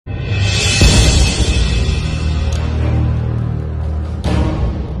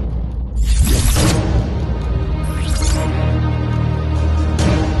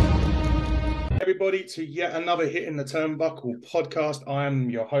everybody, to yet another Hit in the Turnbuckle podcast. I am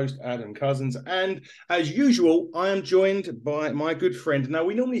your host, Adam Cousins, and as usual, I am joined by my good friend. Now,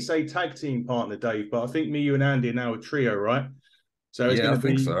 we normally say tag team partner, Dave, but I think me, you, and Andy are now a trio, right? So it's going I to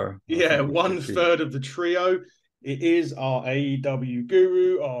think be, so. I yeah, think we one should be. third of the trio. It is our AEW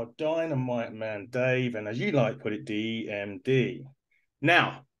guru, our dynamite man, Dave, and as you like to put it, DMD.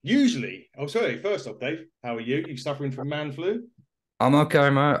 Now, usually, first off, Dave, how are you? You suffering from man flu? I'm okay,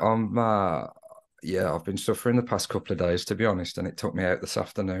 mate. I've been suffering the past couple of days, to be honest, and it took me out this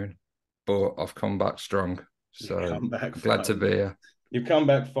afternoon, but I've come back strong. You've So come back I'm glad to fighting. be here. You've come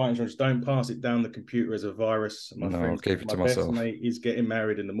back fighting. Just don't pass it down the computer as a virus. My No, I'll friend, keep it my to best myself. mate is getting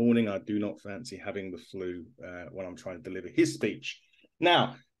married in the morning. I do not fancy having the flu when I'm trying to deliver his speech.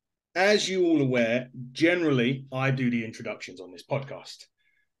 Now, as you all aware, generally I do the introductions on this podcast.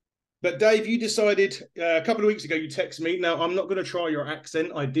 But Dave, you decided a couple of weeks ago, you texted me. Now, I'm not going to try your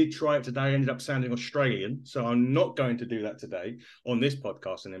accent. I did try it today. I ended up sounding Australian. So I'm not going to do that today on this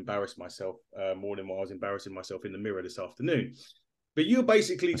podcast and embarrass myself more than what I was embarrassing myself in the mirror this afternoon. But your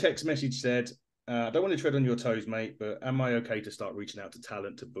basically text message said, I don't want to tread on your toes, mate, but am I okay to start reaching out to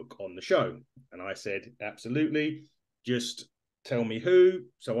talent to book on the show? And I said, absolutely. Just tell me who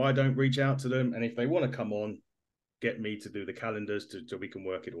so I don't reach out to them. And if they want to come on, get me to do the calendars so we can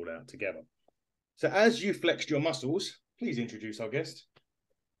work it all out together. So as you flexed your muscles, please introduce our guest.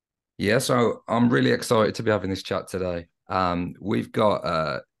 Yeah, so I'm really excited to be having this chat today. We've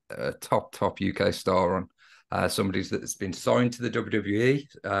got a top UK star on, somebody that's been signed to the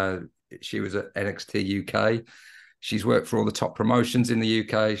WWE. She was at NXT UK. She's worked for all the top promotions in the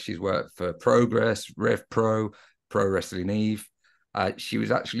UK. She's worked for Progress, Rev Pro, Pro Wrestling Eve. She was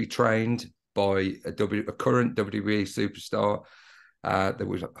actually trained by a current WWE superstar that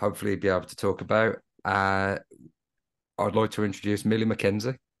we'll hopefully be able to talk about. I'd like to introduce Millie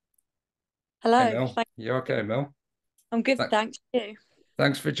Mckenzie. Hello. Hey, Mel. You okay, Mel? I'm good, thanks. You?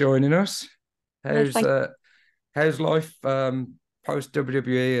 Thanks for joining us. No, How's life post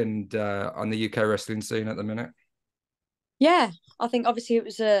WWE and on the UK wrestling scene at the minute? Yeah, I think obviously it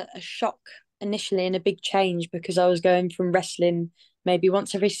was a shock initially and a big change because I was going from wrestling maybe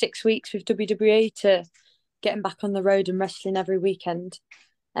once every 6 weeks with WWE to getting back on the road and wrestling every weekend.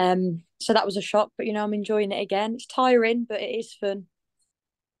 So that was a shock, but I'm enjoying it again. It's tiring, but it is fun.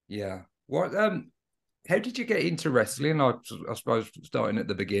 Yeah. How did you get into wrestling? I suppose starting at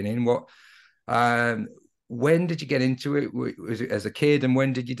the beginning. When did you get into it? Was it as a kid, and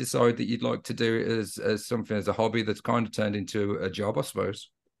when did you decide that you'd like to do it as something, as a hobby that's kind of turned into a job, I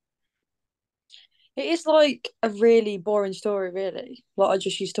suppose? It is like a really boring story, really. Like I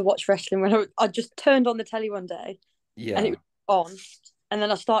just used to watch wrestling when I just turned on the telly one day and it Yeah. was on, and then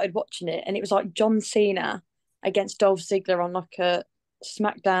I started watching it, and it was like John Cena against Dolph Ziggler on like a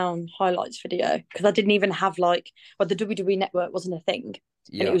SmackDown highlights video because I didn't even have the WWE network wasn't a thing,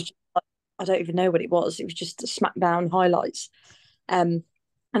 and it Yeah. was just, I don't even know what it was. It was just SmackDown highlights, and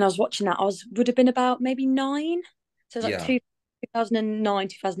I was watching that. Would have been about maybe 9, so it was like Yeah. 2009,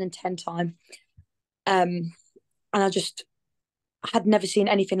 2010 time, and I just had never seen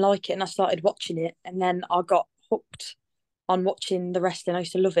anything like it, and I started watching it, and then I got hooked on watching the wrestling. I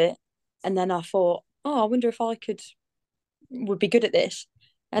used to love it, and then I thought, oh, I wonder if I would be good at this.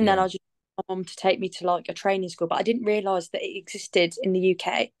 And then Yeah. I just got my mum to take me to like a training school, but I didn't realise that it existed in the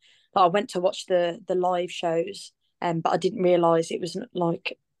UK. But I went to watch the live shows, but I didn't realise it was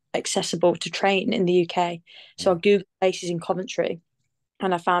like accessible to train in the UK. So I googled places in Coventry,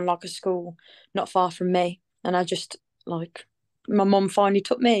 and I found like a school not far from me, and I just like my mum finally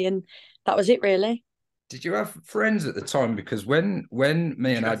took me, and that was it really. Did you have friends at the time? Because when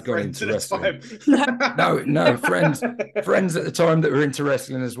me and Ad got into wrestling, no friends at the time that were into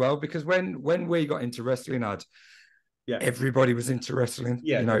wrestling as well. Because when we got into wrestling, Ad, Yeah. everybody was into wrestling.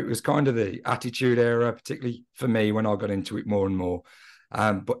 Yeah. It was kind of the attitude era, particularly for me when I got into it more and more.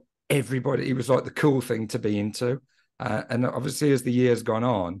 But everybody, it was like the cool thing to be into. And obviously, as the years gone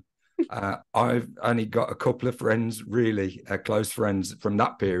on, I've only got a couple of friends, really close friends from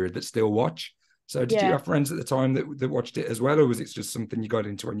that period that still watch. So did you have friends at the time that watched it as well, or was it just something you got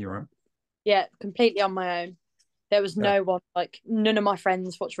into on your own? Yeah, completely on my own. There was no one, like none of my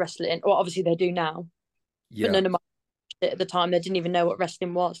friends watched wrestling, or obviously they do now, but none of my at the time they didn't even know what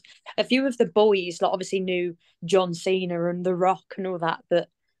wrestling was. A few of the boys, like obviously knew John Cena and The Rock and all that, but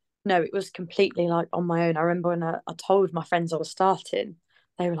no, it was completely like on my own. I remember when I told my friends I was starting,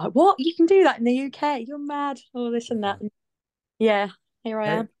 they were like, "What? You can do that in the UK? You're mad!" All this and that. And yeah, here I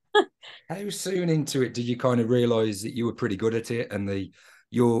am. How soon into it did you kind of realize that you were pretty good at it, and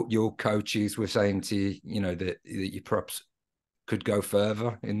your coaches were saying to you, that you perhaps could go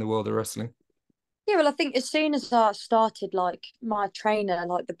further in the world of wrestling? Yeah, well, I think as soon as I started, like my trainer,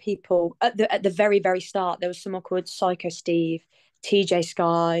 like the people at the very very start, there was someone called Psycho Steve, TJ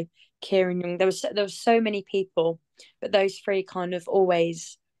Sky, Kieran Young. There was so many people, but those three kind of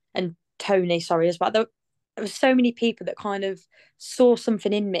always, and Tony, sorry, as well. There was so many people that kind of saw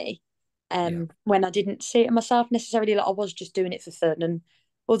something in me, Yeah, when I didn't see it in myself necessarily. Like I was just doing it for fun, and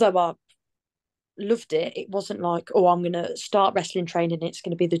although I loved it, it wasn't like, oh, I'm gonna start wrestling training, it's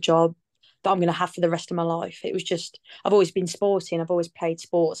gonna be the job that I'm gonna have for the rest of my life. It was just, I've always been sporty and I've always played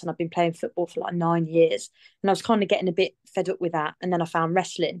sports, and I've been playing football for like 9 years, and I was kind of getting a bit fed up with that, and then I found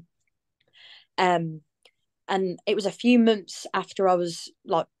wrestling. Um, and it was a few months after I was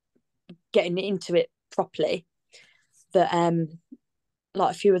like getting into it properly that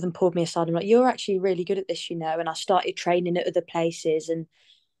like a few of them pulled me aside and like, you're actually really good at this, and I started training at other places, and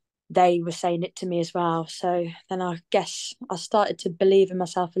they were saying it to me as well. So then I guess I started to believe in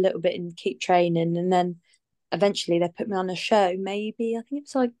myself a little bit and keep training. And then eventually they put me on a show. Maybe I think it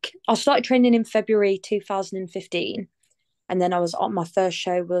was like I started training in February 2015. And then I was on my first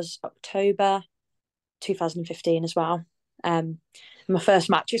show was October 2015 as well. My first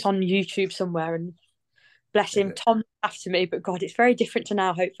match is on YouTube somewhere, and bless is him, it? Tom after me, but God, it's very different to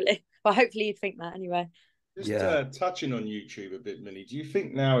now, hopefully. Well, hopefully you'd think that anyway. Just Yeah, touching on YouTube a bit, Millie, do you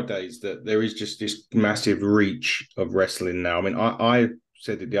think nowadays that there is just this massive reach of wrestling now? I mean, I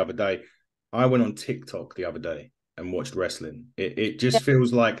said it the other day. I went on TikTok the other day and watched wrestling. It Yeah, just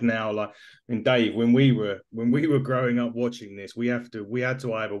feels like now, like, and Dave, when we were growing up watching this, we had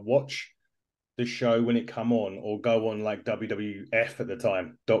to either watch the show when it come on or go on like WWF at the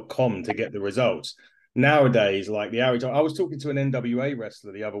time.com to get the results. Nowadays, like the average, I was talking to an NWA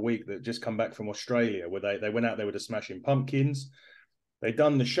wrestler the other week that just come back from Australia where they went out there with the Smashing Pumpkins. They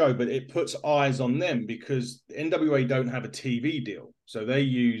done the show, but it puts eyes on them because NWA don't have a TV deal. So they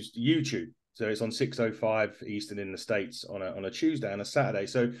used YouTube. So it's on 6:05 Eastern in the States on a Tuesday and a Saturday.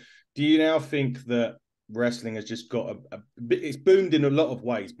 So do you now think that wrestling has just got a bit, it's boomed in a lot of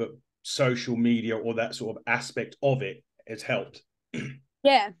ways, but social media or that sort of aspect of it has helped?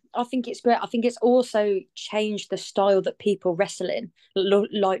 yeah, I think it's great. I think it's also changed the style that people wrestle in,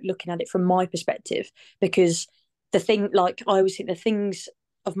 like looking at it from my perspective, because the thing, like, I always think the things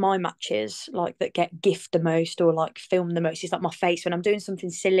of my matches, like, that get gift the most or like filmed the most is like my face when I'm doing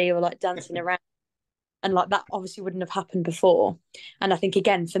something silly or like dancing around. And like that obviously wouldn't have happened before. And I think,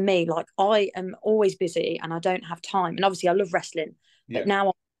 again, for me, like, I am always busy and I don't have time. And obviously, I love wrestling, but Yeah.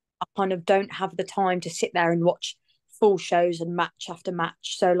 now I kind of don't have the time to sit there and watch full shows and match after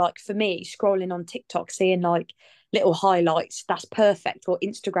match. So, like, for me, scrolling on TikTok, seeing like little highlights, that's perfect. Or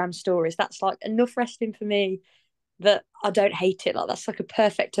Instagram stories, that's like enough wrestling for me that I don't hate it. Like, that's like a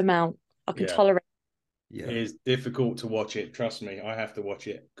perfect amount I can Yeah. tolerate. It yeah. is difficult to watch it. Trust me, I have to watch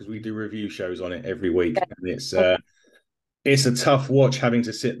it because we do review shows on it every week, and it's a tough watch having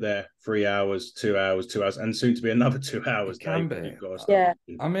to sit there 3 hours, 2 hours, 2 hours, and soon to be another 2 hours. It can Dave, be. you've got to start Yeah.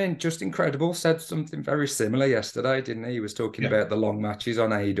 watching. I mean, Just Incredible said something very similar yesterday, didn't he? He was talking Yeah, about the long matches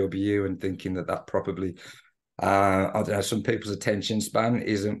on AEW and thinking that probably, I don't know, some people's attention span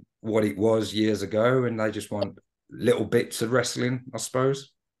isn't what it was years ago, and they just want little bits of wrestling, I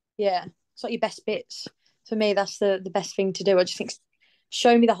suppose. Yeah, it's like your best bits. For me, that's the best thing to do. I just think,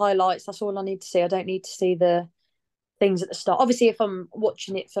 show me the highlights. That's all I need to see. I don't need to see the things at the start. Obviously, if I'm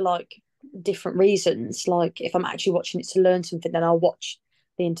watching it for like different reasons, like if I'm actually watching it to learn something, then I'll watch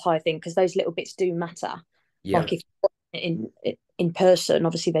the entire thing because those little bits do matter. Yeah, Like if you're watching it in person,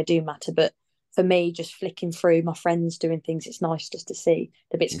 obviously they do matter. But for me, just flicking through my friends doing things, it's nice just to see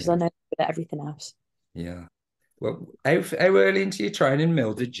the bits because I yeah, know about everything else. yeah. Well, how early into your training,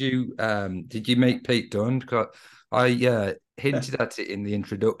 Mill, did you meet Pete Dunne? Because I hinted at it in the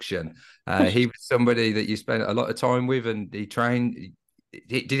introduction. He was somebody that you spent a lot of time with, and he trained.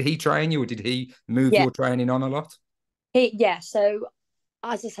 Did he train you, or did he move Yeah, your training on a lot? yeah. So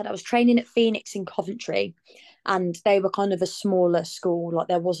as I said, I was training at Phoenix in Coventry, and they were kind of a smaller school. Like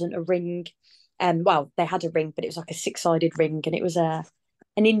there wasn't a ring, well, they had a ring, but it was like a six-sided ring, and it was an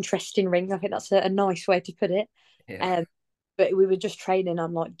interesting ring. I think that's a nice way to put it. Yeah, Um, but we were just training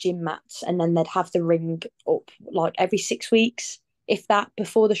on like gym mats, and then they'd have the ring up like every 6 weeks, if that,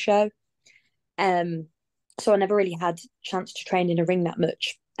 before the show. Um, so I never really had chance to train in a ring that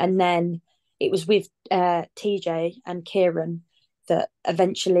much. And then it was with TJ and Kieran that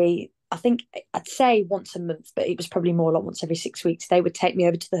eventually, I think I'd say once a month, but it was probably more like once every 6 weeks. They would take me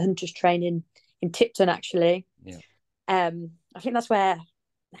over to the hunters training in Tipton, actually. yeah, I think that's where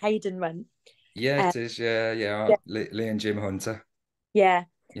Hayden went. yeah. Um, It is. Yeah, yeah. yeah, Lee and Jim Hunter. yeah,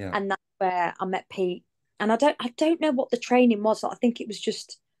 Yeah, and that's where I met Pete. And I don't know what the training was. I think it was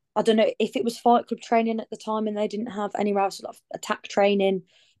just I don't know if it was Fight Club training at the time and they didn't have anywhere else, a lot of attack training,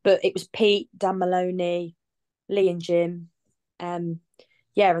 but it was Pete, Dan Maloney, Lee and Jim.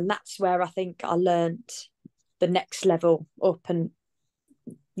 Yeah, and that's where I think I learnt the next level up. And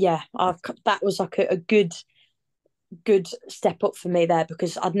yeah, that was like a good step up for me there,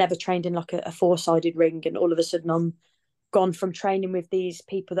 because I'd never trained in like a four-sided ring, and all of a sudden I'm gone from training with these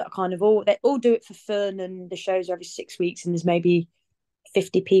people that are kind of they all do it for fun, and the shows are every 6 weeks and there's maybe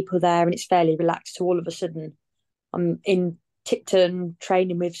 50 people there and it's fairly relaxed, to all of a sudden I'm in Tipton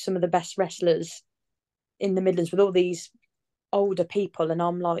training with some of the best wrestlers in the Midlands with all these older people, and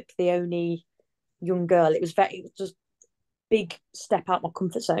I'm like the only young girl. It was just big step out my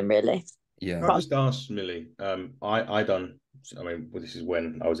comfort zone, really. Yeah. I just asked Millie. I done. I mean, well, this is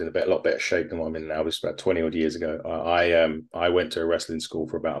when I was in a lot better shape than what I'm in now. This was about 20 odd years ago. I went to a wrestling school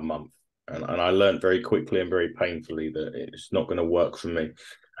for about a month, and I learned very quickly and very painfully that it's not going to work for me.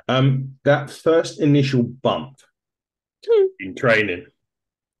 That first initial bump in training.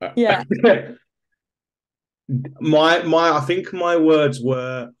 Yeah. I think my words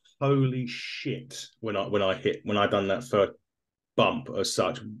were holy shit when I done that first bump as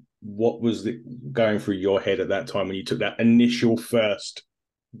such. What was going through your head at that time when you took that initial first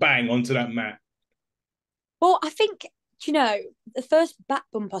bang onto that mat? Well, I think, the first back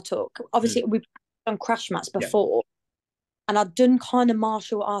bump I took, obviously we've done crash mats before, and I'd done kind of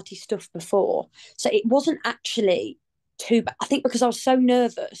martial arty stuff before, so it wasn't actually too bad. I think because I was so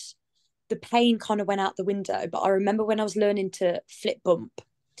nervous, the pain kind of went out the window. But I remember when I was learning to flip bump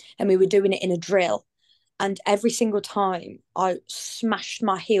and we were doing it in a drill, and every single time I smashed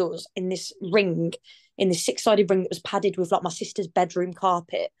my heels in this ring, in this six-sided ring that was padded with like my sister's bedroom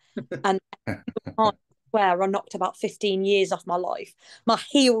carpet. And where I knocked about 15 years off my life. My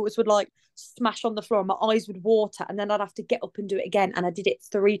heels would like smash on the floor and my eyes would water, and then I'd have to get up and do it again. And I did it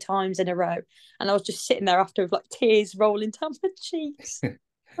 3 times in a row. And I was just sitting there after with like tears rolling down my cheeks.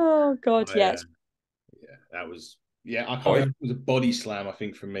 Oh God, yes. That was I can't remember. It was a body slam, I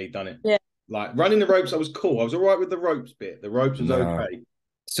think, from me, done it. Yeah. Like running the ropes, I was cool. I was all right with the ropes bit. The ropes was okay.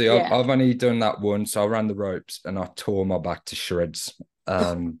 See, I've only done that once. I ran the ropes and I tore my back to shreds.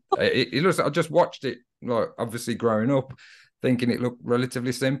 It looks. I just watched it, like obviously growing up, thinking it looked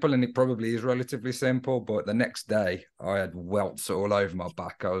relatively simple, and it probably is relatively simple. But the next day, I had welts all over my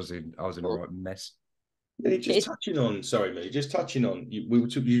back. I was in a right mess. Just touching on, sorry, Millie, just touching on, you were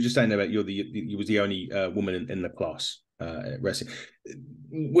just saying about you was the only woman in the class wrestling.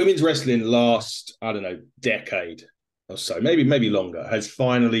 Women's wrestling last, I don't know, decade or so, maybe longer, has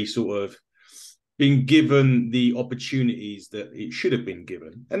finally sort of been given the opportunities that it should have been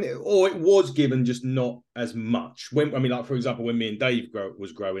given, or it was given, just not as much. Like for example, when me and Dave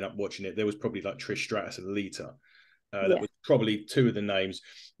was growing up watching it, there was probably like Trish Stratus and Lita. That was probably 2 of the names.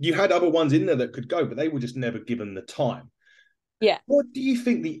 You had other ones in there that could go, but they were just never given the time. Yeah. What do you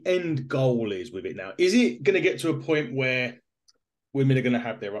think the end goal is with it now? Is it going to get to a point where women are going to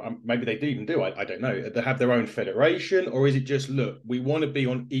have their, maybe they even do, I don't know, they have their own federation, or is it just, look, we want to be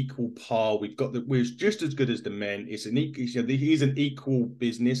on equal par. We're just as good as the men. It's an equal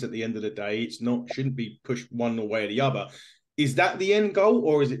business at the end of the day. It's not, shouldn't be pushed one way or the other. Is that the end goal,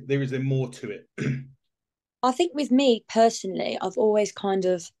 or is there more to it? I think with me personally, I've always kind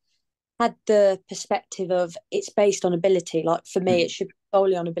of had the perspective of it's based on ability. Like for me, it should be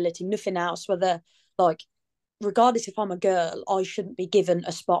solely on ability, nothing else. Whether like, regardless if I'm a girl, I shouldn't be given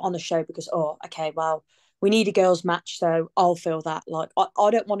a spot on a show because, oh, okay, well, we need a girls' match, so I'll fill that. Like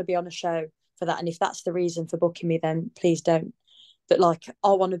I don't want to be on a show for that. And if that's the reason for booking me, then please don't. But like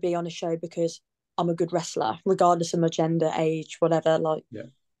I want to be on a show because I'm a good wrestler, regardless of my gender, age, whatever. Like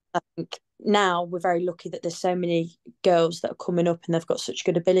I think now we're very lucky that there's so many girls that are coming up and they've got such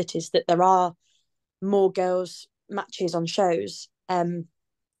good abilities that there are more girls matches on shows. But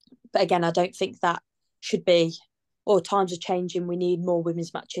again, I don't think that should be, or times are changing. We need more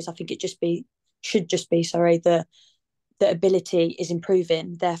women's matches. I think it should just be the ability is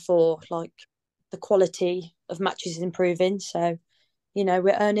improving. Therefore, like the quality of matches is improving. So,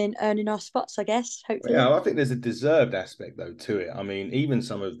 we're earning our spots, I guess, hopefully. Yeah, I think there's a deserved aspect though to it. I mean, even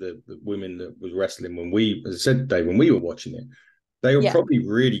some of the women that was wrestling when as I said, Dave, when we were watching it, they were probably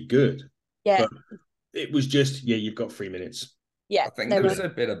really good. Yeah. But it was just, you've got 3 minutes. Yeah. I think there's a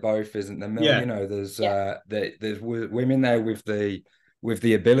bit of both, isn't there, Mel? Yeah. There's women there with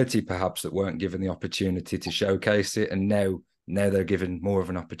the ability perhaps that weren't given the opportunity to showcase it, and now they're given more of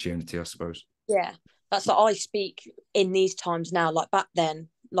an opportunity, I suppose. Yeah. That's what I speak in these times now. Like back then,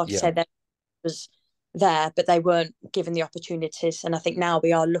 like I said, there was there, but they weren't given the opportunities. And I think now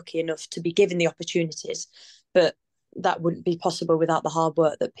we are lucky enough to be given the opportunities. But that wouldn't be possible without the hard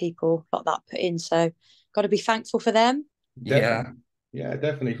work that people like that put in. So got to be thankful for them. Definitely. Yeah,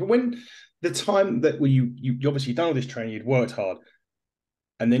 definitely. But when the time that you obviously done all this training, you'd worked hard,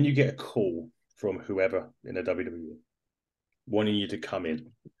 and then you get a call from whoever in the WWE wanting you to come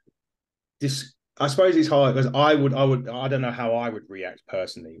in. This, I suppose, it's hard because I don't know how I would react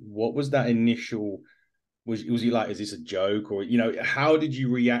personally. What was that initial? Was he like, is this a joke, or how did you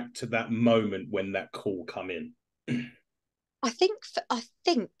react to that moment when that call come in? I think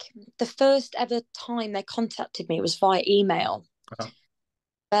the first ever time they contacted me was via email.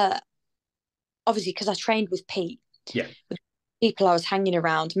 But obviously, because I trained with Pete, with people I was hanging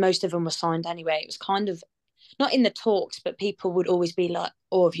around, most of them were signed anyway. It was kind of not in the talks, but people would always be like,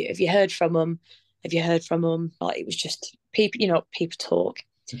 "Oh, have you heard from them? Have you heard from them?" Like it was just people, people talk,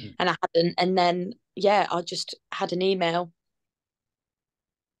 and I hadn't. And then I just had an email,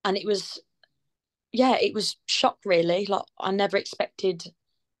 and it was shock really. Like I never expected.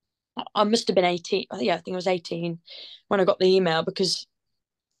 I must have been 18. Yeah, I think I was 18 when I got the email because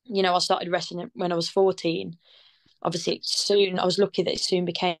I started wrestling when I was 14. Obviously, I was lucky that it soon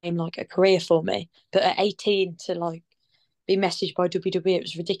became like a career for me. But at 18 to like be messaged by WWE, it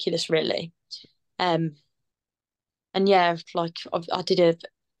was ridiculous, really. And like I did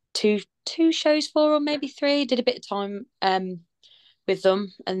two shows for them, maybe three. Did a bit of time with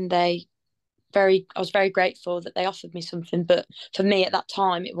them, and I was very grateful that they offered me something. But for me at that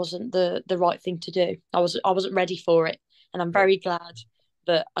time, it wasn't the right thing to do. I wasn't ready for it, and I'm very glad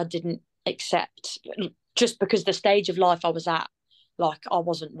that I didn't accept, just because the stage of life I was at, like I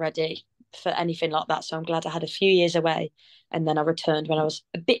wasn't ready for anything like that. So I'm glad I had a few years away, and then I returned when I was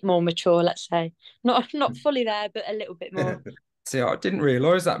a bit more mature, let's say. Not fully there, but a little bit more. See, I didn't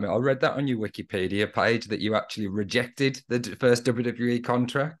realise that, mate. I read that on your Wikipedia page that you actually rejected the first WWE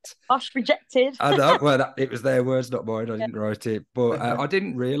contract. Gosh, rejected. I know. Well, it was their words, not mine. I didn't write it, but I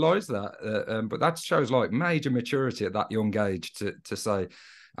didn't realise that. But that shows like major maturity at that young age to say,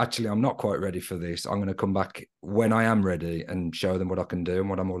 actually, I'm not quite ready for this. I'm going to come back when I am ready and show them what I can do and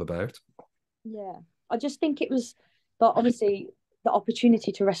what I'm all about. Yeah, I just think it was, but obviously the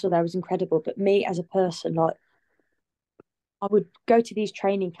opportunity to wrestle there was incredible. But me as a person, like I would go to these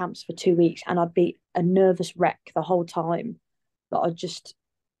training camps for 2 weeks and I'd be a nervous wreck the whole time. That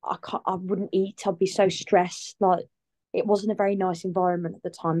I wouldn't eat. I'd be so stressed. Like it wasn't a very nice environment at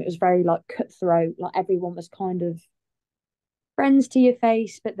the time. It was very like cutthroat. Like everyone was kind of friends to your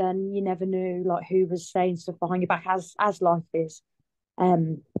face, but then you never knew like who was saying stuff behind your back, as life is.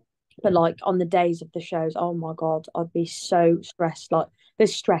 Um, but like on the days of the shows, oh my God, I'd be so stressed. Like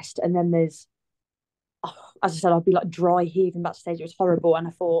there's stressed, and then there's, as I said, I'd be like dry heaving backstage. It was horrible. And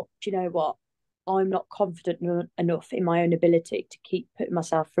I thought, do you know what? I'm not confident enough in my own ability to keep putting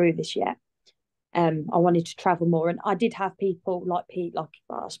myself through this yet. I wanted to travel more, and I did have people like Pete. Like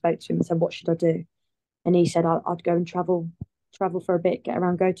I spoke to him and said, "What should I do?" And he said, "I'd go and travel for a bit, get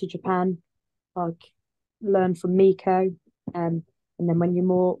around, go to Japan, like learn from Miko, and then when you're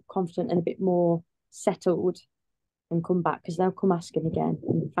more confident and a bit more settled, and come back because they'll come asking again."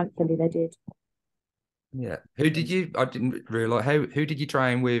 And thankfully, they did. Yeah. I didn't realise, who did you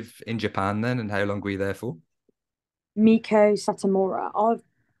train with in Japan then, and how long were you there for? Miko Satomura. I've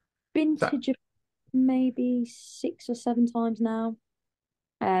been to Japan maybe 6 or 7 times now.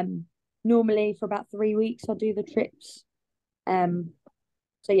 Normally for about 3 weeks I do the trips.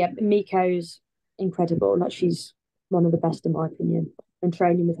 So yeah, Miko's incredible. Like she's one of the best in my opinion. And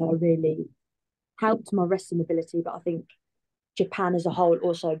training with her really helped my wrestling ability. But I think Japan as a whole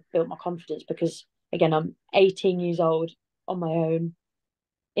also built my confidence because again, I'm 18 years old on my own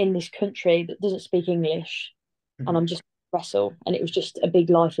in this country that doesn't speak English, and I'm just wrestle. And it was just a big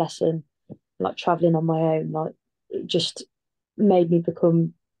life lesson, like traveling on my own. Like it just made me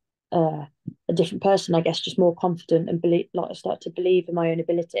become a different person, I guess, just more confident and believe. Like I started to believe in my own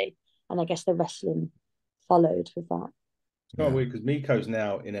ability, and I guess the wrestling followed with that. It's kind of weird because Miko's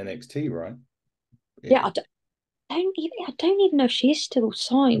now in NXT, right? Yeah, I don't even know if she is still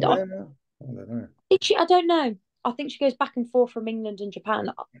signed. I don't know. I don't know. I think she goes back and forth from England and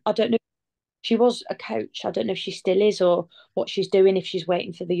Japan. I don't know. She was a coach. I don't know if she still is or what she's doing, if she's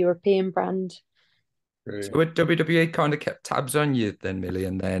waiting for the European brand. So WWE kind of kept tabs on you then, Millie,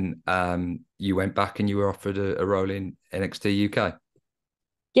 and then you went back and you were offered a role in NXT UK.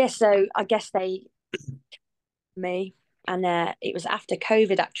 Yeah, so I guess they me, and it was after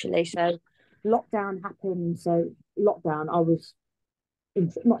COVID actually. So lockdown happened. So lockdown, I was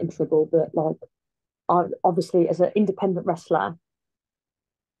not in trouble, but like I obviously as an independent wrestler,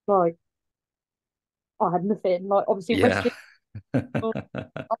 like I had nothing. Like obviously Yeah. wrestling,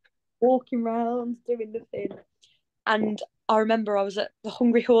 walking around doing nothing. And I remember I was at the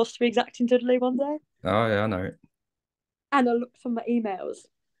Hungry Horse to be exact in Dudley one day, Oh yeah, I know it. and I looked on my emails,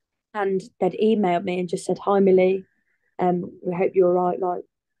 and they'd emailed me and just said, "Hi Millie, we hope you're all right. Like,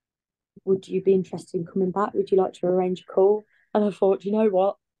 would you be interested in coming back? Would you like to arrange a call?" And I thought, you know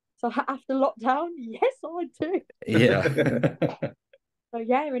what? So after lockdown, yes, I do. Yeah. So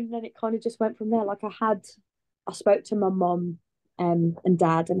yeah, and then it kind of just went from there. Like I spoke to my mum and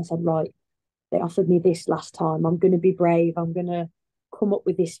dad, and I said, right, they offered me this last time. I'm going to be brave. I'm going to come up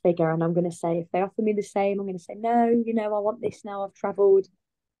with this figure, and I'm going to say, if they offer me the same, I'm going to say, no, I want this now. I've travelled.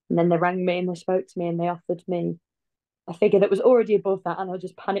 And then they rang me and they spoke to me and they offered me a figure that was already above that, and I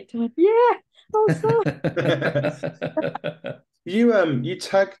just panicked and went, yeah, oh, so. You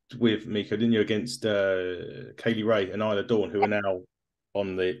tagged with Miko, didn't you, against Kaylee Ray and Isla Dawn, who are now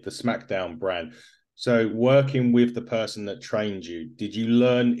on the SmackDown brand. So working with the person that trained you, did you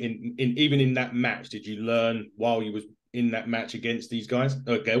learn in even in that match? Did you learn while you was in that match against these guys?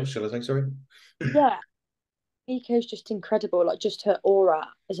 Girls, shall I say? Sorry. Yeah, Miko's just incredible. Like, just her aura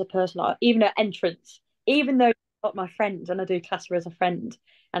as a person, like even her entrance. Even though she's not my friend, and I do class her as a friend,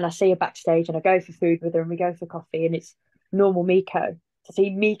 and I see her backstage, and I go for food with her, and we go for coffee, and it's normal Miko. To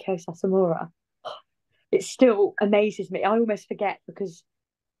see Miko Sasamura, it still amazes me. I almost forget because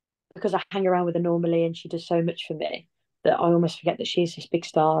I hang around with her normally, and she does so much for me that I almost forget that she's this big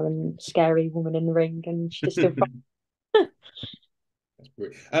star and scary woman in the ring, and she's still.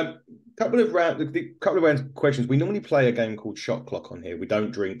 Couple of round questions. We normally play a game called Shot Clock on here. We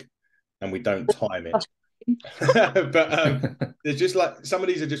don't drink and we don't time it. But there's just like some of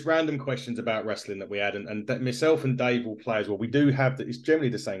these are just random questions about wrestling that we had, and that myself and Dave will play as well. We do have that. It's generally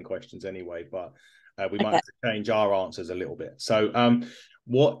the same questions anyway, but we might have to change our answers a little bit. So,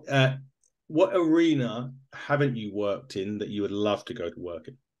 what arena haven't you worked in that you would love to go to work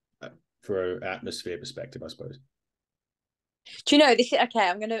in for an atmosphere perspective, I suppose? Do you know this is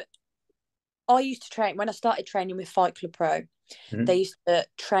okay? I used to train when I started training with Fight Club Pro. Mm-hmm. They used to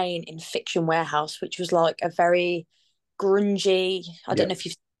train in Fiction Warehouse, which was like a very grungy. I don't know if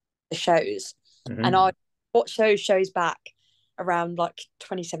you've seen the shows, and I watched those shows back around like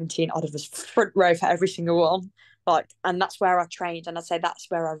 2017. I'd have was front row for every single one, like, and that's where I trained, and I'd say that's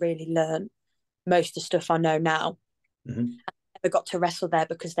where I really learned most of the stuff I know now. I never got to wrestle there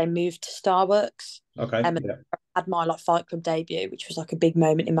because they moved to Starworks. Okay. I had my like Fight Club debut, which was like a big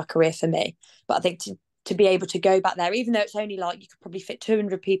moment in my career for me. But I think to be able to go back there, even though it's only like you could probably fit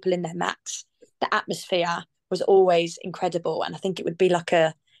 200 people in there max, the atmosphere was always incredible. And I think it would be like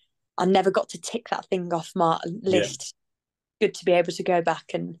I never got to tick that thing off my list. Yeah. Good to be able to go back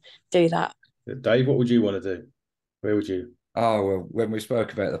and do that. Dave, what would you want to do? Where would you? Oh, well, when we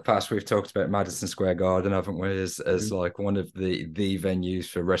spoke about the past, we've talked about Madison Square Garden, haven't we, as like one of the venues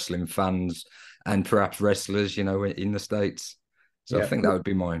for wrestling fans and perhaps wrestlers, in the States. So I think that would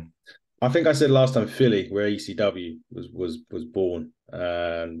be mine. I think I said last time Philly, where ECW was born.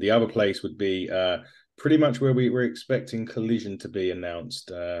 The other place would be pretty much where we were expecting Collision to be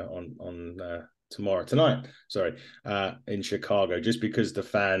announced on tonight. Sorry, in Chicago, just because the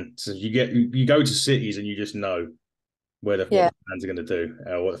fans, you go to cities and you just know what the fans are going to do,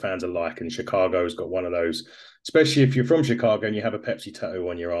 what the fans are like. And Chicago's got one of those, especially if you're from Chicago and you have a Pepsi tattoo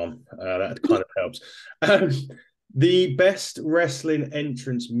on your arm. That kind of helps. The best wrestling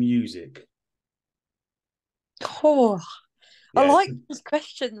entrance music. Oh, I like these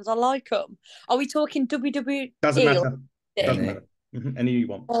questions. I like them. Are we talking WWE? Doesn't matter. Doesn't matter. Any you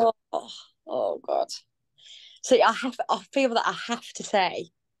want. Oh God. So I feel that I have to say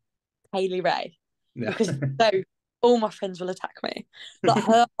Kaylee Ray because all my friends will attack me. Like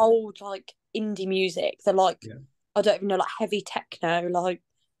her old like indie music, they're like I don't even know, like heavy techno, like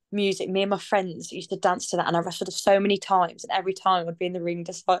music. Me and my friends used to dance to that, and I wrestled her so many times, and every time I'd be in the ring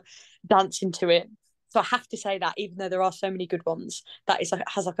just like dancing to it. So I have to say that, even though there are so many good ones, that is like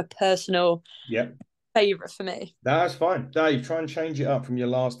has like a personal favourite for me. That's fine. Dave, try and change it up from your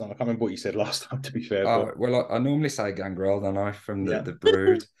last time. I can't remember what you said last time, to be fair. Well, I normally say Gangrel, don't I, from the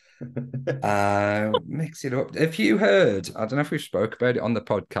Brood. Mix it up. Have you heard, I don't know if we spoke about it on the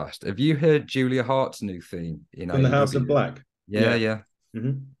podcast, have you heard Julia Hart's new theme from the House of Black? Yeah.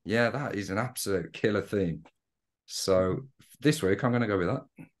 Yeah, that is an absolute killer theme. So this week I'm going to go with that.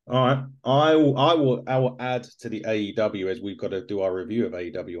 All right, I will add to the AEW, as we've got to do our review of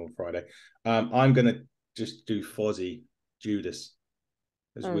AEW on Friday. I'm going to just do Fozzy Judas,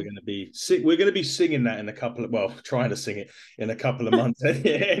 as we're going to be singing that in a couple of trying to sing it in a couple of months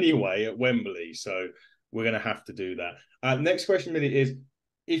anyway at Wembley. So we're going to have to do that. Next question, Millie, is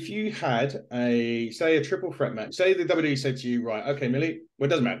if you had a triple threat match, say the WWE said to you, right, okay, Millie, well, it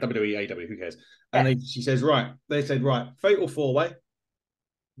doesn't matter, WWE, AW, who cares? And she says, right, they said, right, fatal four-way,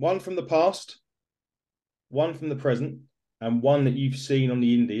 one from the past, one from the present, and one that you've seen on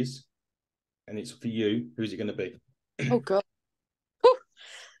the indies, and it's for you. Who's it going to be? Oh God. Whew.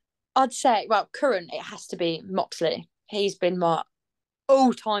 I'd say, well, current, it has to be Moxley. He's been my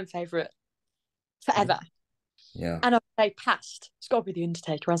all-time favourite forever. Yeah. And I'd say past, it's got to be The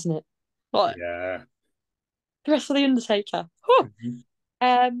Undertaker, hasn't it? Like, Yeah. the rest of The Undertaker.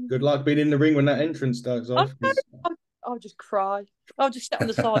 Good luck being in the ring when that entrance starts off. I'll just cry. I'll just sit on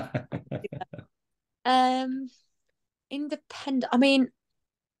the side. Independent. I mean,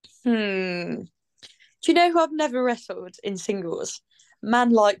 do you know who I've never wrestled in singles?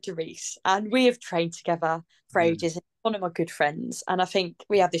 Man like Doris, and we have trained together for ages. One of my good friends, and I think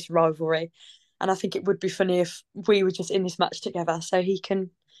we have this rivalry. And I think it would be funny if we were just in this match together, so he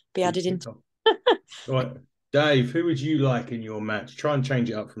can be added into. Right, Dave, who would you like in your match? Try and change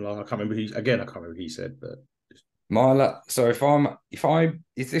it up from like I can't remember I can't remember who he said, but So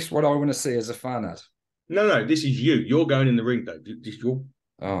is this what I want to see as a fan ad? No, this is you. You're going in the ring, though. This your.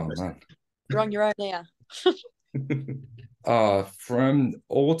 Oh man, you're on your own here. From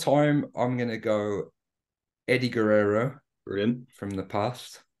all time, I'm gonna go Eddie Guerrero. Brilliant. From the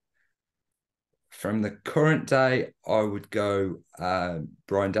past. From the current day, I would go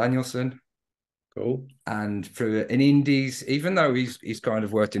Bryan Danielson. Cool. And for in indies, even though he's kind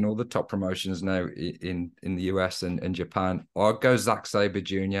of worked in all the top promotions now in the US and Japan, I'd go Zack Sabre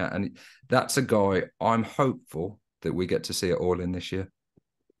Jr. And that's a guy I'm hopeful that we get to see it all in this year.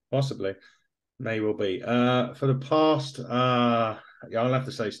 Possibly. May well be. For the past, I'll have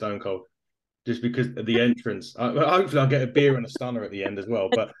to say Stone Cold, just because of the entrance. Hopefully, I'll get a beer and a stunner at the end as well.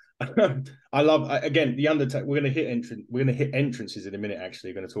 But I love again the Undertaker. We're going to hit entrances in a minute.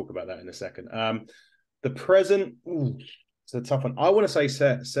 Actually, we're going to talk about that in a second. The present, it's a tough one. I want to say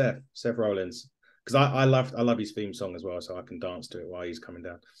Seth Rollins, because I love his theme song as well, so I can dance to it while he's coming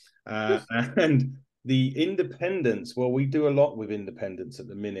down. And the independents, well, we do a lot with independents at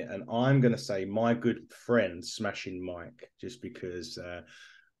the minute, and I'm going to say my good friend Smashing Mike, just because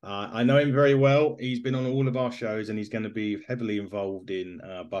I know him very well. He's been on all of our shows, and he's going to be heavily involved in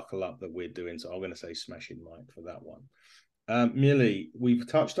Buckle Up that we're doing. So I'm going to say Smashing Mike for that one. Millie, we've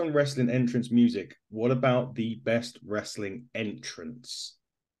touched on wrestling entrance music. What about the best wrestling entrance?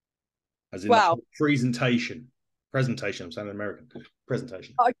 As in the presentation. I'm saying American.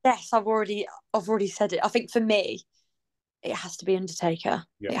 Presentation. I guess I've already said it. I think for me, it has to be Undertaker.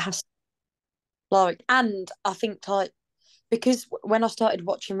 Yeah. It has to, and I think because when I started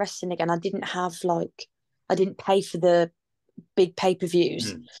watching wrestling again, I didn't pay for the big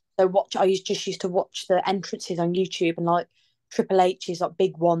pay-per-views. So I used to watch the entrances on YouTube, and Triple H's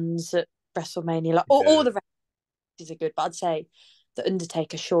big ones at WrestleMania. All the entrances are good, but I'd say the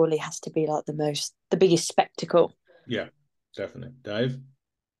Undertaker surely has to be the biggest spectacle. Yeah, definitely. Dave?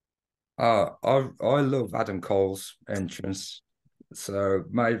 I love Adam Cole's entrance. So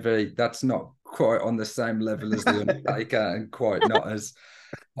maybe that's not quite on the same level as the Undertaker and quite not as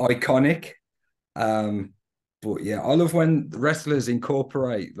iconic. But yeah, I love when wrestlers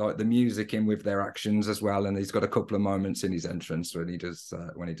incorporate the music in with their actions as well. And he's got a couple of moments in his entrance when he does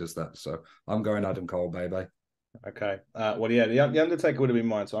that. So I'm going Adam Cole, baby. Okay. Well, yeah, the Undertaker would have been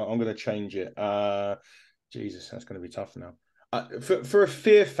mine, so I'm going to change it. Jesus, that's going to be tough now. For a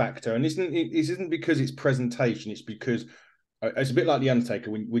fear factor, and this isn't because it's presentation, it's because it's a bit like the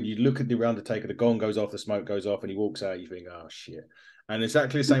Undertaker. When you look at the Undertaker, the gong goes off, the smoke goes off, and he walks out, you think, oh shit. And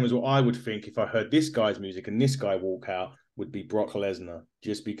exactly the same as what I would think if I heard this guy's music and this guy walk out would be Brock Lesnar,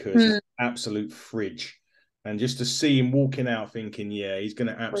 just because absolute fridge. And just to see him walking out thinking, yeah, he's going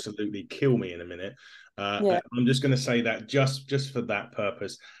to absolutely kill me in a minute. I'm just going to say that just for that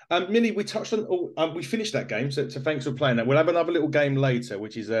purpose. Millie, we touched on, we finished that game, so thanks for playing that. We'll have another little game later,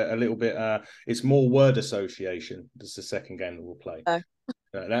 which is a little bit, it's more word association. This is the second game that we'll play. Oh.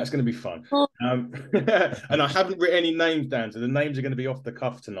 That's going to be fun. And I haven't written any names down, so the names are going to be off the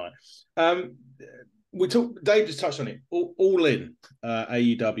cuff tonight. Dave just touched on it. All in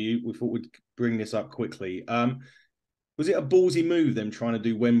AEW. We thought we'd bring this up quickly. Was it a ballsy move, them trying to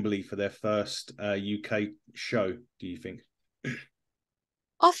do Wembley for their first UK show, do you think?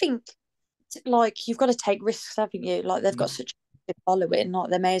 I think, you've got to take risks, haven't you? They've got such a following.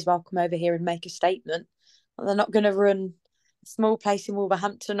 They may as well come over here and make a statement. They're not going to run a small place in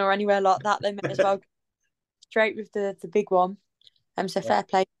Wolverhampton or anywhere like that. They may as well go straight with the big one. So fair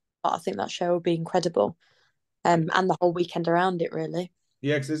play. I think that show will be incredible. And the whole weekend around it, really.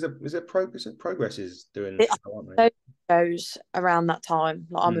 Yeah, because Progress is doing the It, show, aren't they? shows around that time.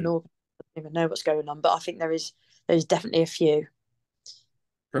 Like I'm an organizer, I don't even know what's going on, but I think there's definitely a few.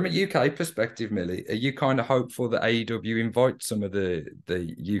 From a UK perspective, Millie, are you kind of hopeful that AEW invites some of the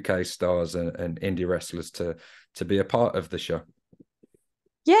UK stars and indie wrestlers to be a part of the show?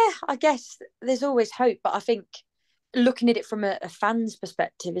 Yeah, I guess there's always hope, but I think looking at it from a fan's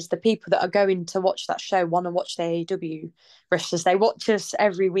perspective is the people that are going to watch that show want to watch the AEW wrestlers. They watch us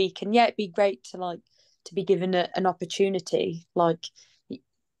every week, and yeah, it'd be great to be given an opportunity. Like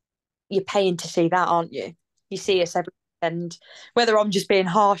you're paying to see that, aren't you? You see us every and whether I'm just being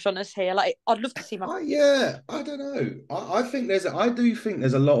harsh on us here, like I'd love to see my. Yeah, I don't know. I do think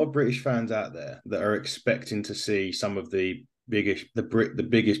there's a lot of British fans out there that are expecting to see some of the biggest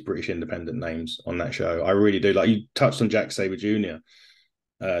British independent names on that show. I really do. Like you touched on Jack Sabre Jr.,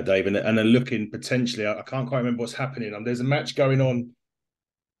 Dave, and are looking potentially. I can't quite remember what's happening. There's a match going on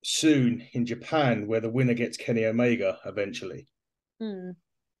soon in Japan where the winner gets Kenny Omega eventually.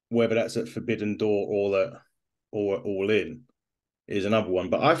 Whether that's at Forbidden Door or All In is another one.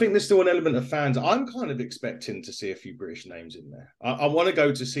 But I think there's still an element of fans. I'm kind of expecting to see a few British names in there. I want to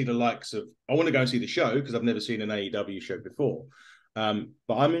go to see the likes of. I want to go and see the show because I've never seen an AEW show before.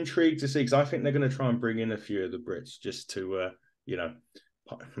 But I'm intrigued to see because I think they're going to try and bring in a few of the Brits just to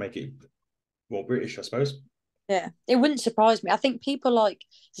make it more British, I suppose. Yeah, it wouldn't surprise me. I think people like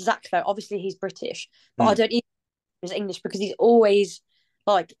Zach, though, obviously he's British, but I don't even know he's English because he's always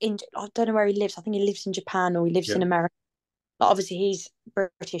like I don't know where he lives. I think he lives in Japan or he lives in America. Like, obviously he's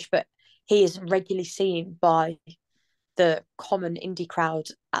British, but he isn't regularly seen by the common indie crowd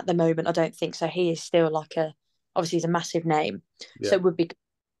at the moment. I don't think so. He is still obviously he's a massive name, so it would be good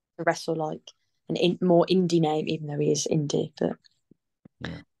to wrestle like more indie name, even though he is indie. But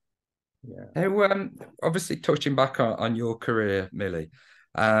yeah. Now, obviously touching back on your career, Millie,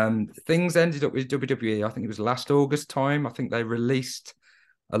 things ended up with WWE. I think it was last August time. I think they released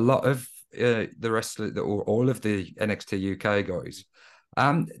a lot of the wrestler or all of the NXT UK guys.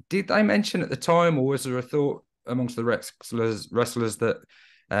 Did they mention at the time, or was there a thought amongst the wrestlers that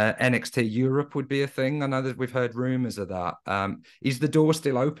NXT Europe would be a thing? I know that we've heard rumors of that. Is the door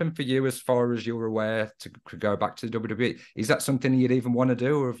still open for you as far as you're aware to go back to the WWE? Is that something you'd even want to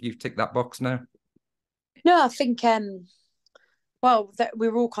do, or have you ticked that box now? no, I think we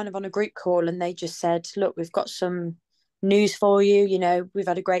were all kind of on a group call and they just said, look, we've got some news for you. You know, we've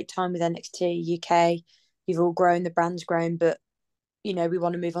had a great time with NXT UK. You've all grown, the brand's grown, but we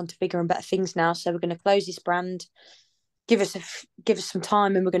want to move on to bigger and better things now. So we're going to close this brand. Give us some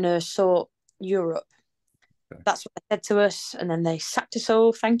time, and we're going to sort Europe. Okay. That's what they said to us, and then they sacked us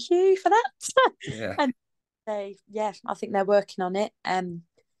all. Thank you for that. Yeah. And I think they're working on it.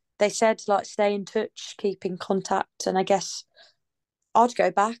 They said stay in touch, keep in contact, and I guess I'd go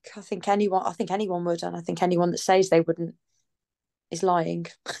back. I think anyone would, and I think anyone that says they wouldn't is lying.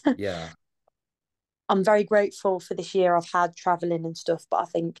 Yeah. I'm very grateful for this year I've had traveling and stuff, but I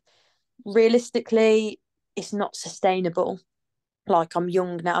think realistically it's not sustainable. Like I'm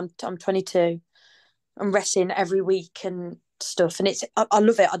young now, I'm 22. I'm wrestling every week and stuff, and I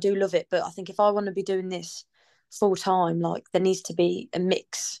love it. I do love it, but I think if I want to be doing this full time, there needs to be a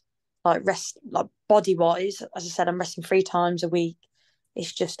mix, body wise. As I said, I'm wrestling 3 times a week.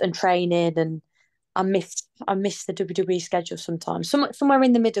 It's just and training, and I miss the WWE schedule sometimes. Somewhere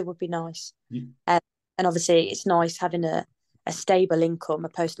in the middle would be nice. And obviously it's nice having a stable income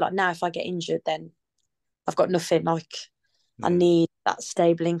opposed to now if I get injured then I've got nothing. I need that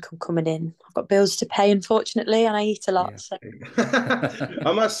stable income coming in. I've got bills to pay, unfortunately, and I eat a lot. So.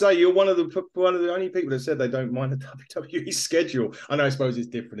 I must say, you're one of the only people that said they don't mind the WWE schedule. I suppose it's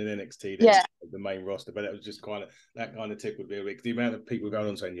different in NXT than the main roster, but it was just that kind of tickled me a bit. The amount of people going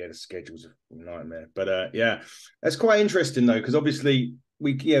on saying, the schedule's a nightmare. But that's quite interesting though, because obviously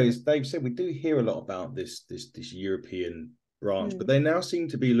as Dave said, we do hear a lot about this European branch, but they now seem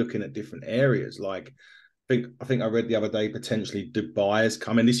to be looking at different areas. I think I read the other day potentially Dubai has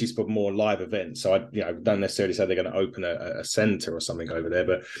come in. This is for more live events, so I don't necessarily say they're going to open a center or something over there,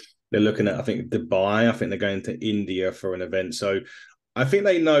 but they're looking at Dubai. I think they're going to India for an event. So I think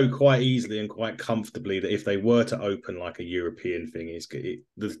they know quite easily and quite comfortably that if they were to open a European thing,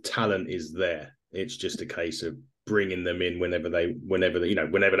 the talent is there. It's just a case of bringing them in whenever they want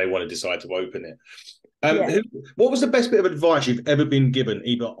to decide to open it. What was the best bit of advice you've ever been given,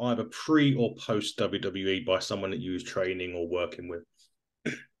 either pre or post WWE, by someone that you was training or working with?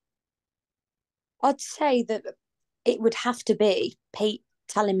 I'd say that it would have to be Pete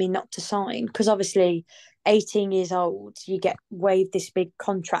telling me not to sign, because obviously 18 years old, you get waved this big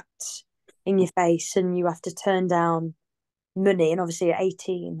contract in your face and you have to turn down money, and obviously at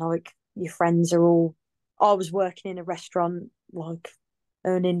 18, like your friends are all. I was working in a restaurant, like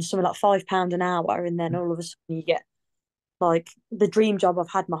earning something like £5 an hour, and then all of a sudden you get like the dream job I've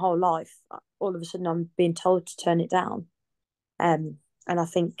had my whole life. All of a sudden I'm being told to turn it down. And I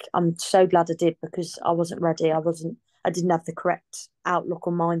think I'm so glad I did, because I wasn't ready. I didn't have the correct outlook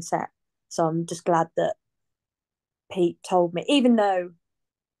or mindset. So I'm just glad that Pete told me, even though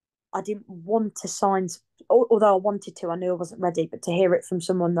I didn't want to sign, although I wanted to, I knew I wasn't ready, but to hear it from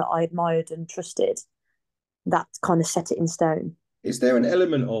someone that I admired and trusted, that kind of set it in stone. Is there an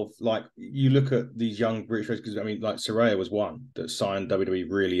element of, like, you look at these young British wrestlers, because I mean, like Saraya was one that signed WWE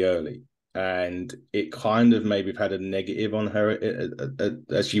really early, and it kind of maybe had a negative on her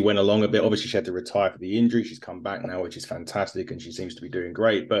as she went along a bit. Obviously, she had to retire for the injury. She's come back now, which is fantastic, and she seems to be doing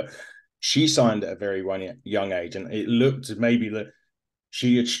great. But she signed at a very young age, and it looked maybe that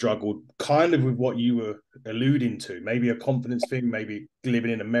she had struggled kind of with what you were alluding to, maybe a confidence thing, maybe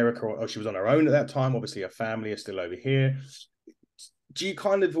living in America, or she was on her own at that time. Obviously, her family is still over here. Do you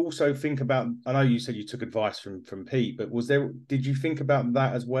kind of also think about, I know you said you took advice from Pete, but did you think about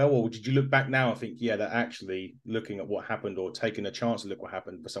that as well? Or did you look back now and think, yeah, that actually looking at what happened, or taking a chance to look what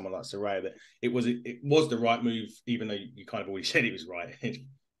happened for someone like Saraya, that it was the right move, even though you kind of always said it was right?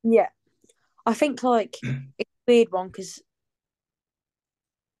 Yeah. I think like it's a weird one, because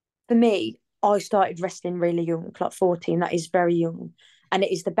for me, I started wrestling really young, like 14. That is very young. And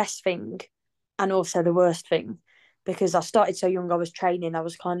it is the best thing and also the worst thing, because I started so young. I was training. I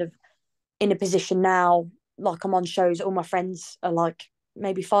was kind of in a position now, like I'm on shows. All my friends are like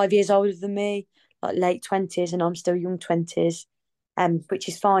maybe 5 years older than me, like late 20s, and I'm still young 20s, which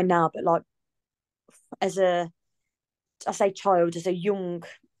is fine now. But like as I say child, as a young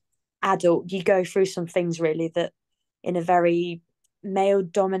adult, you go through some things really that in a very male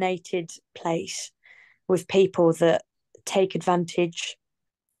dominated place with people that take advantage.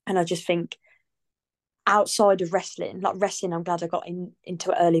 And I just think outside of wrestling, like wrestling, I'm glad I got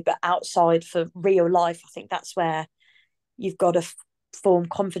into it early, but outside for real life, I think that's where you've got to form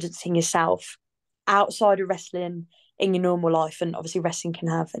confidence in yourself outside of wrestling in your normal life. And obviously wrestling can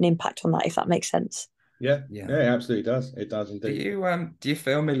have an impact on that, if that makes sense. Yeah, it absolutely does. It does indeed. Do you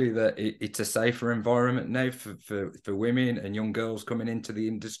feel, Millie, that it's a safer environment now for women and young girls coming into the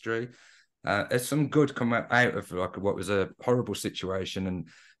industry? Has some good come out of like what was a horrible situation, and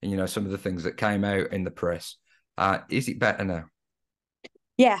you know, some of the things that came out in the press? Is it better now?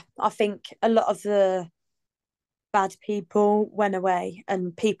 Yeah, I think a lot of the bad people went away,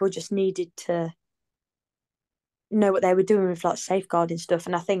 and people just needed to know what they were doing with like safeguarding stuff.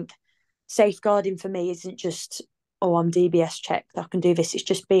 And I think safeguarding for me isn't just, oh, I'm DBS checked, I can do this. It's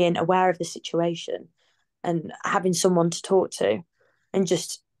just being aware of the situation and having someone to talk to. And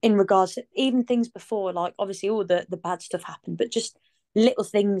just in regards to even things before, like obviously all the bad stuff happened, but just little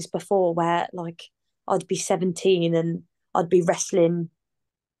things before where like I'd be 17 and I'd be wrestling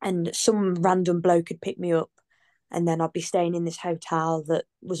and some random bloke could pick me up, and then I'd be staying in this hotel that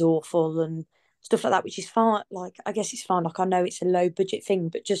was awful and stuff like that, which is fine. Like, I guess it's fine. Like, I know it's a low budget thing,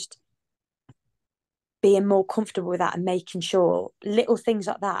 but just being more comfortable with that and making sure little things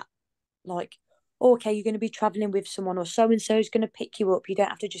like that, like, oh, okay, you're going to be traveling with someone, or so and so is going to pick you up. You don't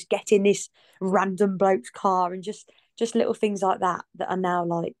have to just get in this random bloke's car, and just little things like that that are now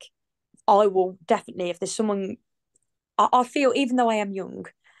like, I will definitely, if there's someone, I feel, even though I am young,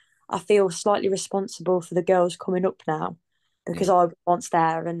 I feel slightly responsible for the girls coming up now, because I was once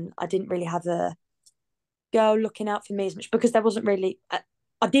there and I didn't really have a girl looking out for me as much, because there wasn't really.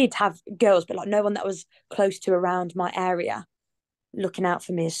 I did have girls, but like no one that was close to around my area looking out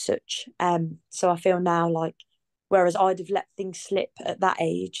for me as such. So I feel now like, whereas I'd have let things slip at that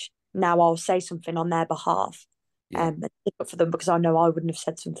age, now I'll say something on their behalf, and stick up for them, because I know I wouldn't have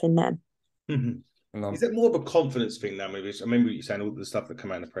said something then. Mm-hmm. Is it more of a confidence thing now? Maybe I remember you saying all the stuff that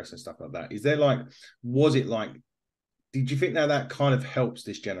come out in the press and stuff like that. Is there like, was it like, did you think now that kind of helps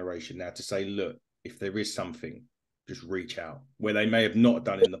this generation now to say, look, if there is something, just reach out, where they may have not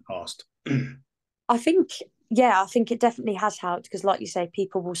done in the past? I think, yeah, I think it definitely has helped, because like you say,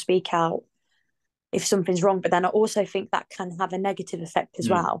 people will speak out if something's wrong, but then I also think that can have a negative effect as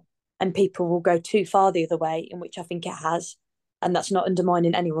well, and people will go too far the other way, in which I think it has. And that's not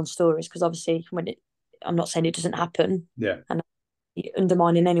undermining anyone's stories, because obviously I'm not saying it doesn't happen, and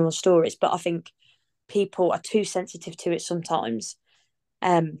undermining anyone's stories, but I think people are too sensitive to it sometimes.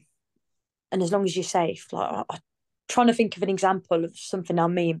 And as long as you're safe, like I'm trying to think of an example of something I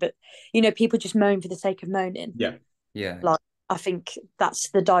mean, but you know, people just moan for the sake of moaning. Like, I think that's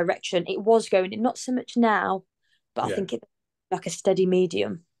the direction it was going in. Not so much now, but I think it's like a steady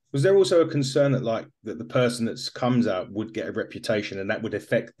medium. Was there also a concern that that the person that comes out would get a reputation and that would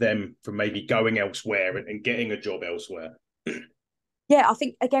affect them from maybe going elsewhere and getting a job elsewhere? Yeah, I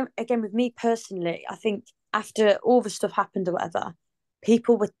think again with me personally, I think after all the stuff happened or whatever,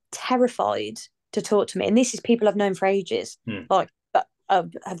 people were terrified to talk to me. And this is people I've known for ages, like that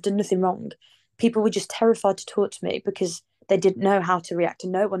have done nothing wrong. People were just terrified to talk to me because they didn't know how to react,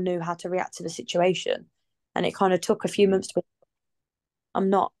 and no one knew how to react to the situation. And it kind of took a few months to be, I'm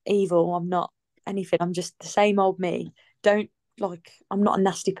not evil, I'm not anything, I'm just the same old me. Don't I'm not a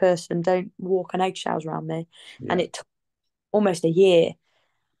nasty person. Don't walk on eggshells around me. Yeah. And it took almost a year,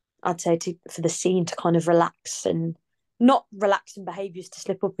 I'd say, for the scene to kind of relax, and not relax and behaviours to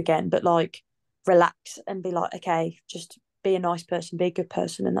slip up again, but like relax and be like, okay, just be a nice person, be a good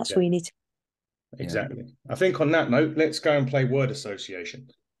person, and that's all you need to. Exactly. I think on that note, let's go and play word association.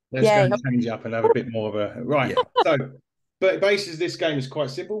 Let's go and change up and have a bit more of a right. So, but basis this game is quite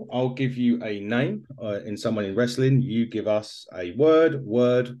simple. I'll give you a name in someone in wrestling. You give us a word,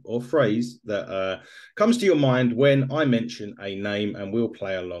 or phrase that comes to your mind when I mention a name, and we'll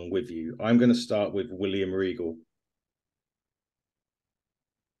play along with you. I'm going to start with William Regal.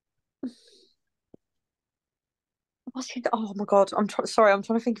 Oh my god! Sorry, I'm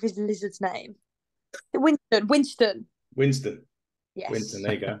trying to think of his lizard's name. Winston. Yes. Winston,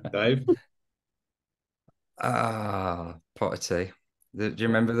 there you go. Dave. Pot of tea. Do you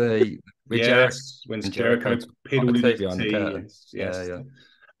remember the when Jericho piddled his behind the curtain? Yes.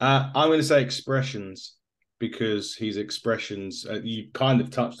 I'm going to say expressions, because his expressions, you kind of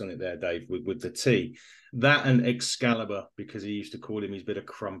touched on it there, Dave, with the tea. That and Excalibur, because he used to call him his bit of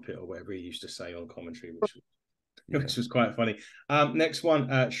crumpet or whatever he used to say on commentary, which was quite funny. Next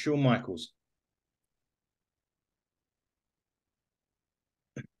one, Shawn Michaels.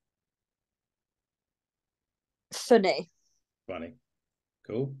 Funny.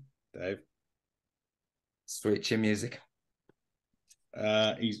 Cool. Dave. Sweet chin music.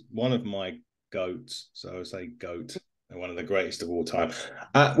 He's one of my goats, so I would say goat, and one of the greatest of all time.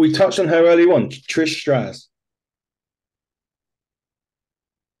 We touched on her earlier on, Trish Stratus.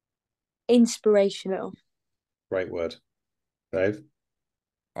 Inspirational. Great word. Dave.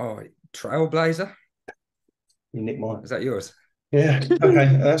 Oh, trailblazer. You nicked mine. Is that yours? Yeah.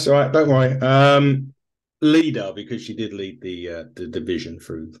 Okay, that's all right. Don't worry. Leader, because she did lead the division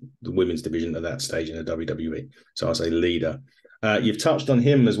through the women's division at that stage in the WWE. So I'll say leader. You've touched on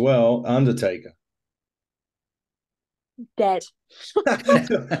him as well, Undertaker. Dead.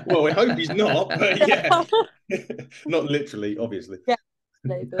 Well, I hope he's not, but yeah. Not literally, obviously. Yeah.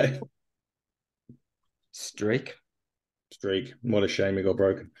 But... Streak. What a shame it got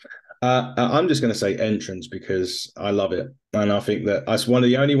broken. I'm just going to say entrance, because I love it, and I think that that's one of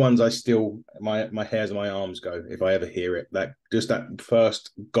the only ones I still my hairs on my arms go if I ever hear it. That first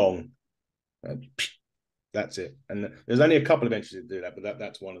gong, that's it. And there's only a couple of entrances that do that, but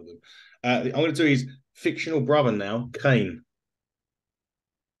that's one of them. I'm going to do his fictional brother now, Kane.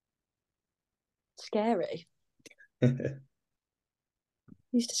 Scary. He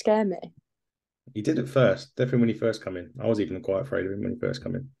used to scare me. He did at first, definitely when he first come in. I was even quite afraid of him when he first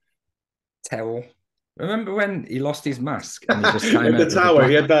come in. Towel. Remember when he lost his mask and he just came out the with tower?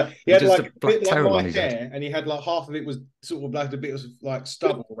 He had like a bit like my hair, head. and he had like half of it was sort of like a bit of like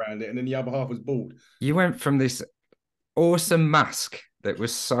stubble around it, and then the other half was bald. You went from this awesome mask that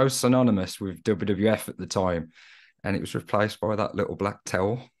was so synonymous with WWF at the time, and it was replaced by that little black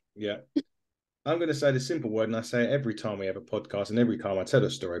towel. Yeah. I'm going to say the simple word, and I say it every time we have a podcast, and every time I tell a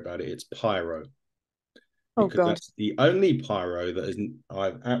story about it, it's pyro. Because that's the only pyro that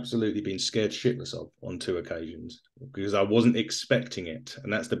I've absolutely been scared shitless of on 2 occasions, because I wasn't expecting it.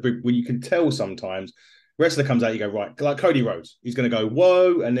 And that's the big, when you can tell sometimes, wrestler comes out, you go, right, like Cody Rhodes, he's going to go,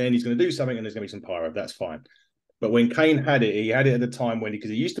 whoa, and then he's going to do something, and there's going to be some pyro. That's fine. But when Kane had it, he had it at the time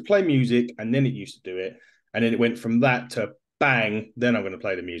because he used to play music, and then it used to do it. And then it went from that to bang, then I'm going to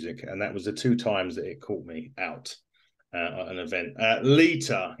play the music. And that was the 2 times that it caught me out at an event.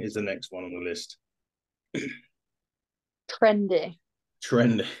 Lita is the next one on the list. Trendy.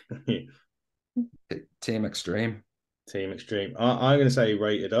 Team Extreme. I'm going to say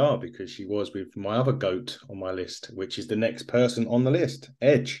rated R, because she was with my other goat on my list, which is the next person on the list,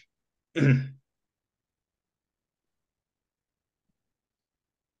 Edge. I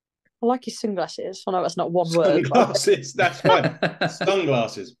like his sunglasses. I know that's not one word. Sunglasses, that's fine.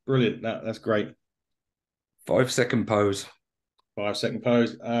 Sunglasses, brilliant. That's great. 5-second pose. 5-second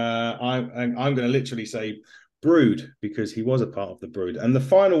pose. I'm going to literally say Brood, because he was a part of the Brood. And the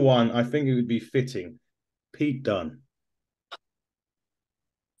final one, I think it would be fitting, Pete Dunne.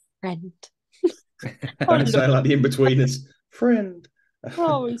 Friend. I'm saying like the in-betweeners. Friend.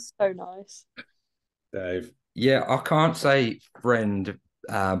 Oh, he's so nice. Dave. Yeah, I can't say friend,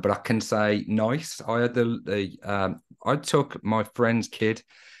 but I can say nice. I took my friend's kid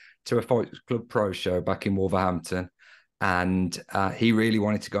to a Fight Club Pro show back in Wolverhampton, and he really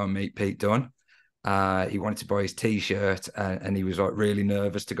wanted to go and meet Pete Dunne. He wanted to buy his T-shirt, and he was like really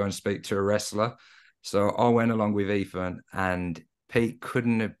nervous to go and speak to a wrestler. So I went along with Ethan, and Pete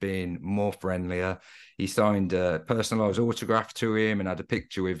couldn't have been more friendlier. He signed a personalised autograph to him and had a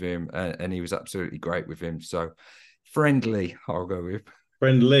picture with him, and he was absolutely great with him. So friendly, I'll go with.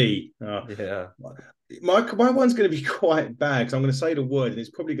 Friendly. Yeah. My one's going to be quite bad because I'm going to say the word and it's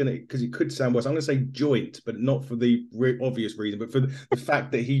probably going to, because it could sound worse. I'm going to say joint, but not for the obvious reason, but for the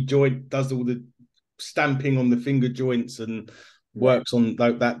fact that he does all the stamping on the finger joints and works on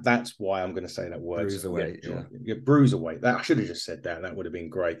that. That's why I'm going to say that word. Bruiserweight, yeah, bruiserweight. That I should have just said that. That would have been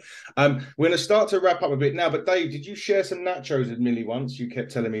great. We're going to start to wrap up a bit now. But Dave, did you share some nachos with Millie once? You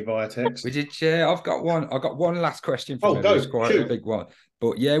kept telling me via text. We did share. I've got one last question for Millie. It's quite a big one.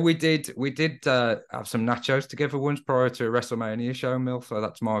 But yeah, we did have some nachos together once prior to a WrestleMania show, Mill. So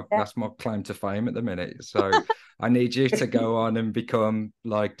that's my claim to fame at the minute. So I need you to go on and become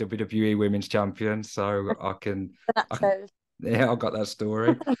like WWE Women's Champion, so I can. Yeah, I got that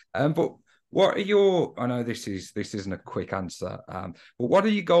story. But what are your? I know this isn't a quick answer. But what are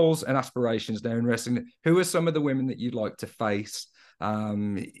your goals and aspirations now in wrestling? Who are some of the women that you'd like to face?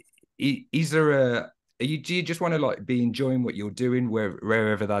 Is there do you just want to like be enjoying what you're doing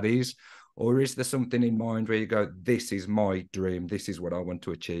wherever that is, or is there something in mind where you go, this is my dream, this is what I want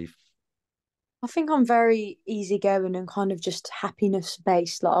to achieve? I think I'm very easygoing and kind of just happiness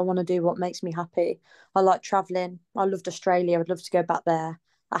based. Like I want to do what makes me happy. I like traveling. I loved Australia. I'd love to go back there.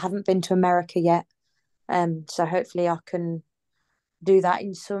 I haven't been to America yet. So hopefully I can do that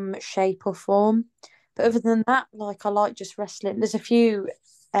in some shape or form. But other than that, like I like just wrestling. There's a few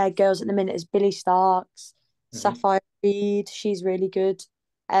girls at the minute. There's Billy Starks, Sapphire Reed. She's really good.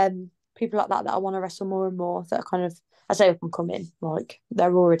 People like that I want to wrestle more and more. That are kind of, I say, up and coming. Like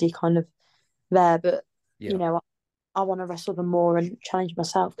they're already kind of there, but you know, I want to wrestle them more and challenge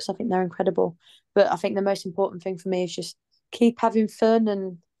myself because I think they're incredible. But I think the most important thing for me is just keep having fun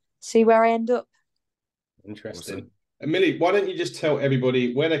and see where I end up. Interesting. Awesome. Millie, why don't you just tell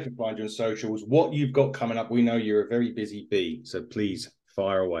everybody where they can find you on socials, what you've got coming up? We know you're a very busy bee, so please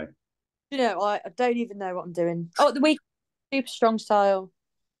fire away. You know, I don't even know what I'm doing. Oh, the week Super Strong Style.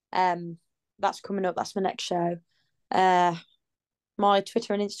 That's coming up. That's my next show. My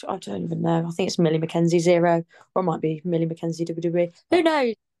Twitter and Instagram, I don't even know. I think it's Millie Mckenzie 0, or it might be Millie Mckenzie WWE. Who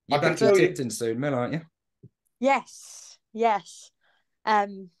knows? You're back to TikTok soon, Mill, aren't you? Yes. Yeah. Black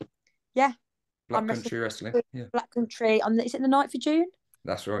Country Wrestling. Yeah. Black Country. Is it the 9th of June?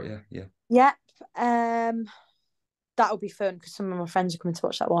 That's right, yeah. Yep. That'll be fun because some of my friends are coming to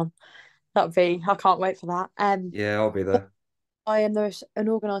watch that one. I can't wait for that. Yeah, I'll be there. I am the most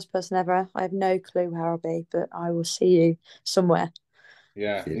unorganised person ever. I have no clue where I'll be, but I will see you somewhere.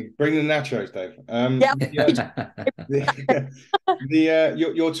 Yeah, bring the nachos, Dave.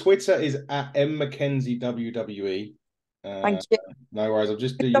 Your Twitter is at McKenzie WWE. Thank you. No worries. I'll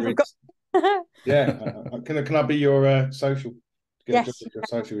just do your. Can I be your social? Yes. Your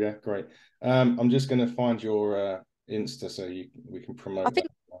social, yeah, great. I'm just going to find your Insta so we can promote. I think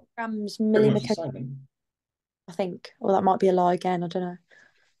Instagram's Millie Mckenzie. I think, or that might be a lie again. I don't know.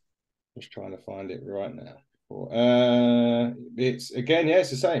 Just trying to find it right now. It's again, it's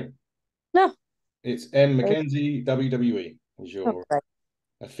the same. No, it's M Mckenzie WWE is your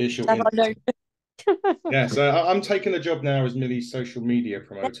official. Yeah, so I'm taking the job now as Millie's social media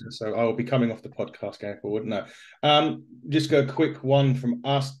promoter. So I will be coming off the podcast going forward. No, just go a quick one from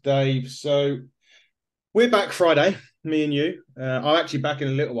us, Dave. So we're back Friday, me and you. I'm actually back in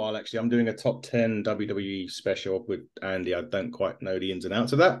a little while. Actually, I'm doing a top 10 WWE special with Andy. I don't quite know the ins and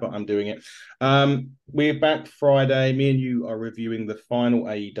outs of that, but I'm doing it. We're back Friday. Me and you are reviewing the final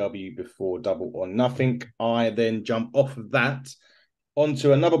AEW before Double or Nothing. I then jump off of that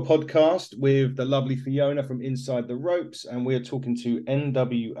onto another podcast with the lovely Fiona from Inside the Ropes, and we're talking to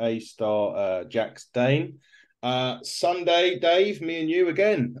NWA star Jax Dane. Sunday, Dave, me and you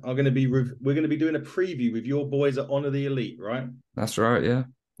again are going to be we're going to be doing a preview with your boys at Honor the Elite, right? That's right, yeah.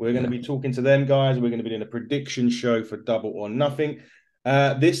 We're going to be talking to them guys. We're going to be doing a prediction show for Double or Nothing.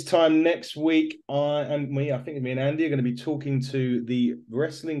 This time next week, I think me and Andy are going to be talking to the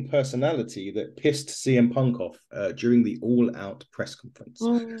wrestling personality that pissed CM Punk off during the All Out press conference.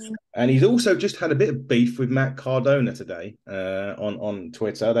 And he's also just had a bit of beef with Matt Cardona today on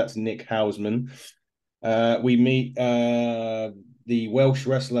Twitter. That's Nick Hausman. We meet the Welsh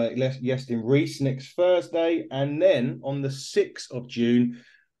wrestler Iestyn Rees next Thursday. And then on the 6th of June,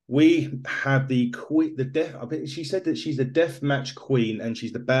 we have the queen, the death. I bet she said that she's the death match queen and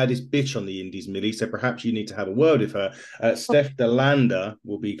she's the baddest bitch on the indies, Millie. So perhaps you need to have a word with her. Steph DeLander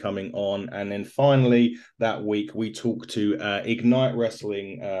will be coming on. And then finally that week, we talk to Ignite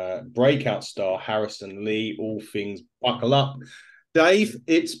Wrestling breakout star Harrison Lee, all things buckle up. Dave,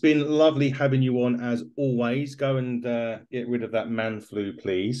 it's been lovely having you on as always. Go and get rid of that man flu,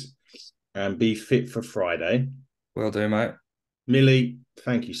 please, and be fit for Friday. Will do, mate. Millie,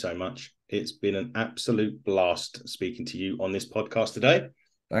 thank you so much. It's been an absolute blast speaking to you on this podcast today.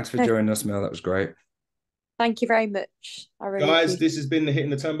 Thanks for joining us, Mel. That was great. Thank you very much. Guys, this has been the Hitting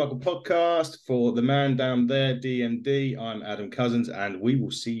the Turnbuckle podcast. For the man down there, DMD, I'm Adam Cousins, and we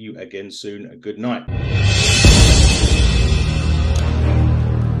will see you again soon. Good night.